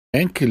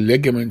Ankle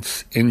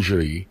ligaments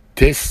injury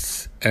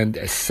tests and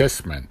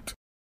assessment.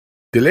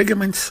 The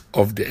ligaments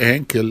of the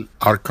ankle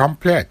are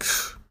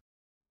complex.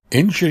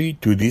 Injury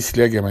to these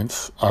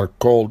ligaments are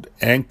called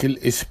ankle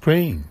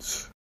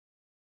sprains.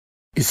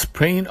 A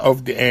sprain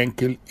of the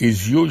ankle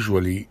is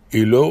usually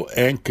a low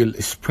ankle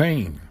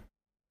sprain.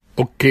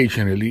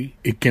 Occasionally,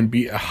 it can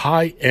be a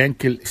high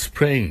ankle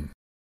sprain.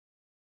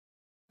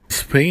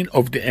 Sprain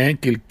of the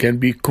ankle can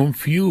be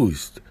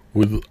confused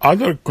with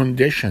other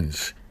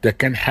conditions that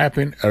can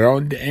happen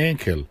around the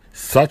ankle,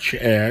 such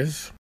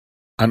as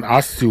an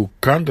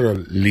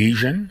osteochondral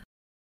lesion,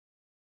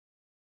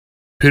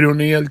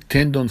 peroneal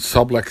tendon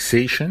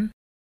subluxation,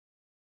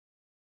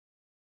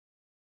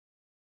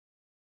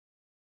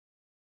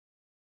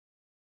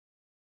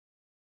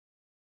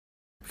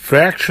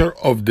 fracture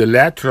of the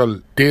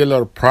lateral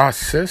talar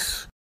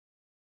process,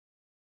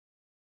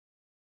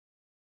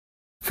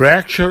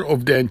 fracture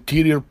of the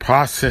anterior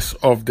process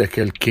of the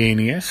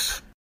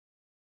calcaneus,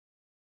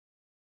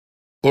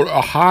 or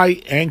a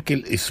high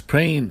ankle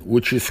sprain,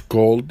 which is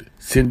called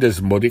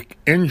syndesmotic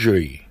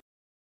injury.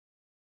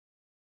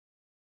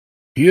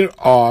 Here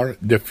are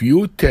the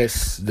few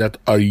tests that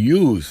are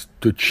used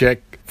to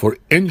check for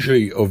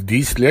injury of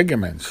these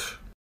ligaments.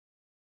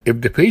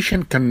 If the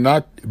patient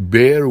cannot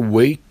bear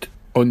weight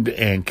on the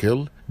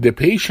ankle, the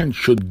patient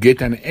should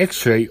get an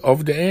X-ray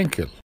of the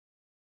ankle.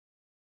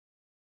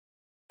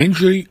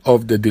 Injury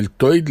of the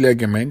deltoid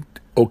ligament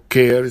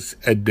occurs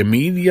at the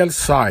medial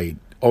side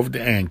of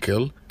the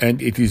ankle,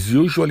 and it is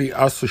usually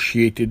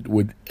associated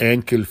with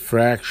ankle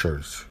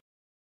fractures.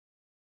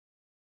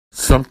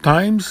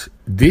 Sometimes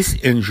this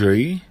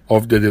injury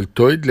of the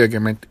deltoid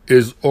ligament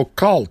is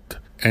occult,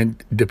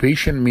 and the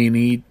patient may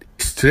need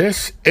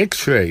stress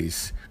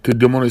X-rays to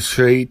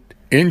demonstrate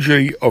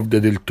injury of the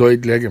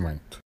deltoid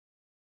ligament.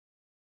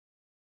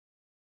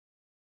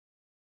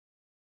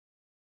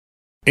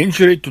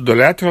 Injury to the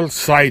lateral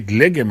side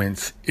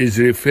ligaments is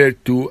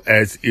referred to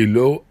as a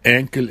low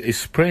ankle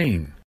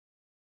sprain.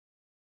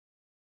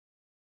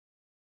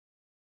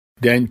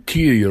 The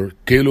anterior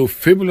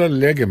talofibular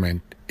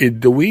ligament is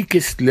the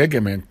weakest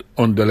ligament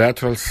on the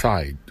lateral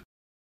side.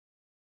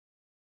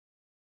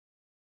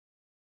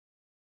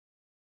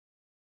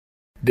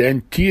 The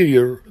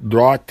anterior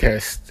draw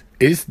test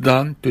is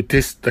done to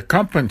test the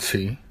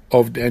competency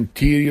of the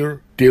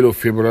anterior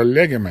talofibular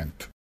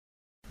ligament.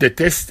 The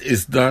test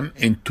is done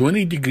in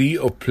 20 degrees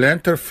of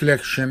plantar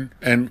flexion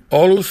and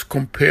always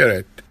compare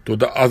it to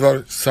the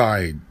other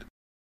side.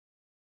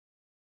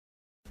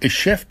 A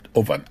shift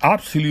of an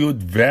absolute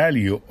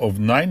value of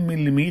 9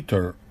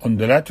 mm on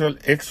the lateral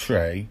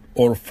X-ray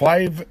or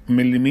 5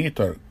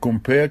 mm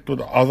compared to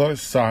the other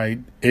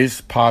side is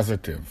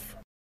positive.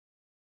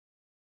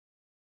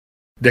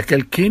 The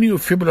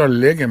calcaneofibular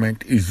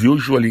ligament is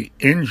usually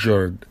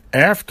injured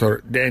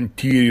after the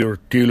anterior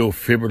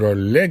talofibular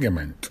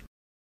ligament.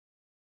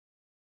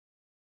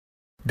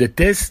 The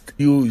test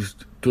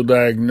used to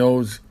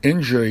diagnose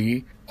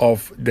injury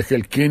of the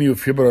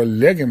calcaneofibular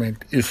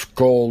ligament is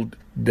called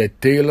the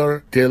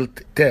talar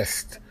tilt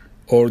test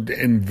or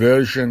the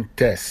inversion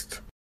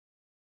test.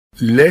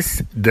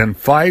 Less than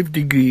 5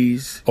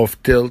 degrees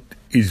of tilt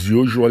is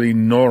usually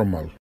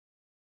normal.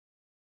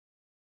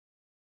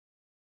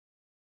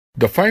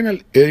 The final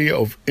area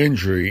of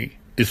injury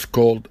is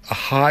called a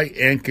high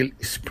ankle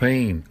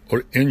sprain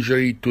or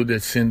injury to the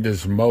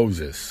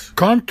syndesmosis.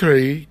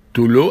 Contrary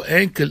to low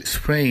ankle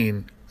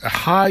sprain, a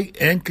high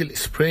ankle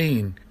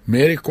sprain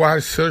may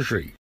require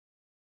surgery.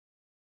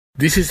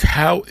 This is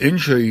how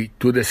injury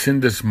to the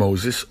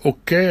syndesmosis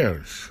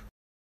occurs.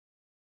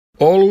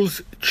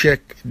 Always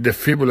check the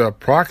fibula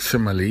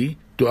proximally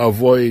to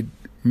avoid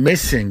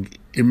missing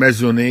a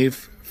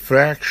Maisonneuve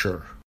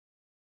fracture.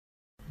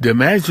 The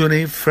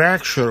Maisonneuve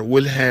fracture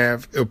will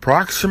have a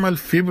proximal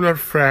fibular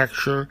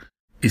fracture,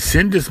 a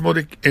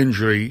syndesmotic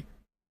injury,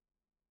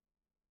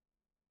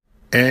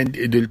 and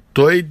a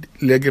deltoid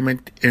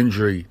ligament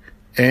injury,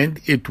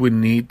 and it will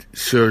need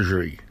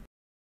surgery.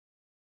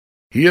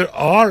 Here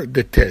are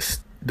the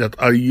tests that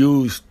are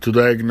used to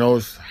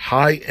diagnose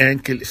high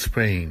ankle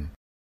sprain: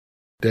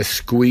 the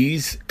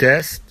squeeze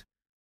test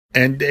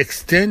and the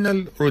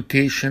external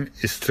rotation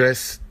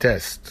stress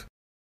test.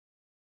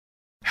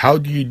 How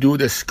do you do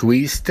the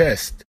squeeze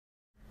test?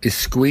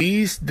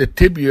 Squeeze the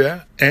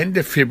tibia and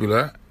the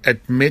fibula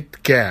at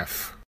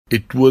mid-calf.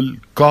 It will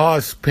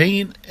cause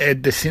pain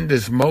at the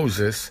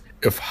syndesmosis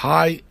if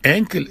high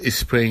ankle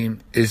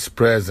sprain is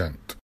present.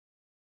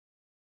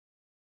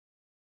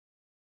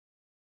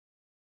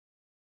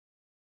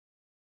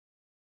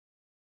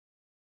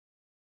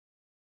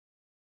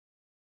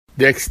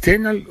 The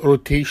external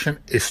rotation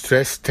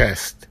stress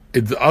test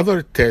is the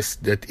other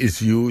test that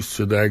is used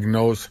to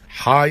diagnose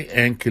high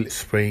ankle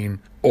sprain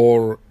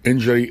or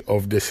injury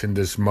of the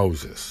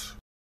syndesmosis.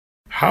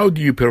 How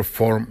do you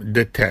perform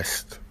the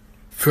test?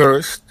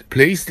 First,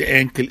 place the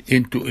ankle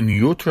into a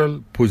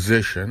neutral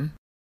position,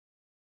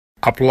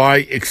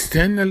 apply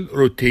external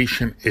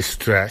rotation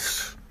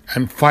stress,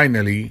 and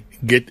finally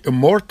get a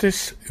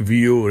mortise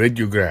view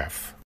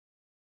radiograph.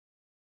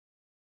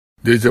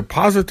 There is a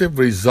positive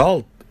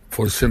result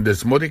for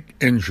syndesmotic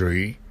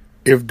injury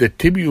if the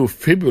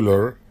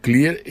tibiofibular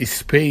clear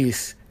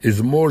space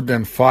is more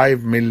than 5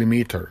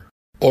 mm,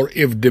 or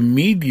if the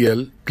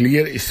medial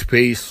clear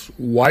space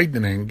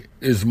widening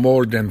is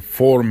more than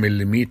 4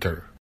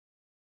 mm.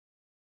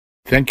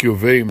 Thank you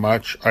very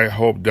much. I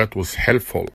hope that was helpful.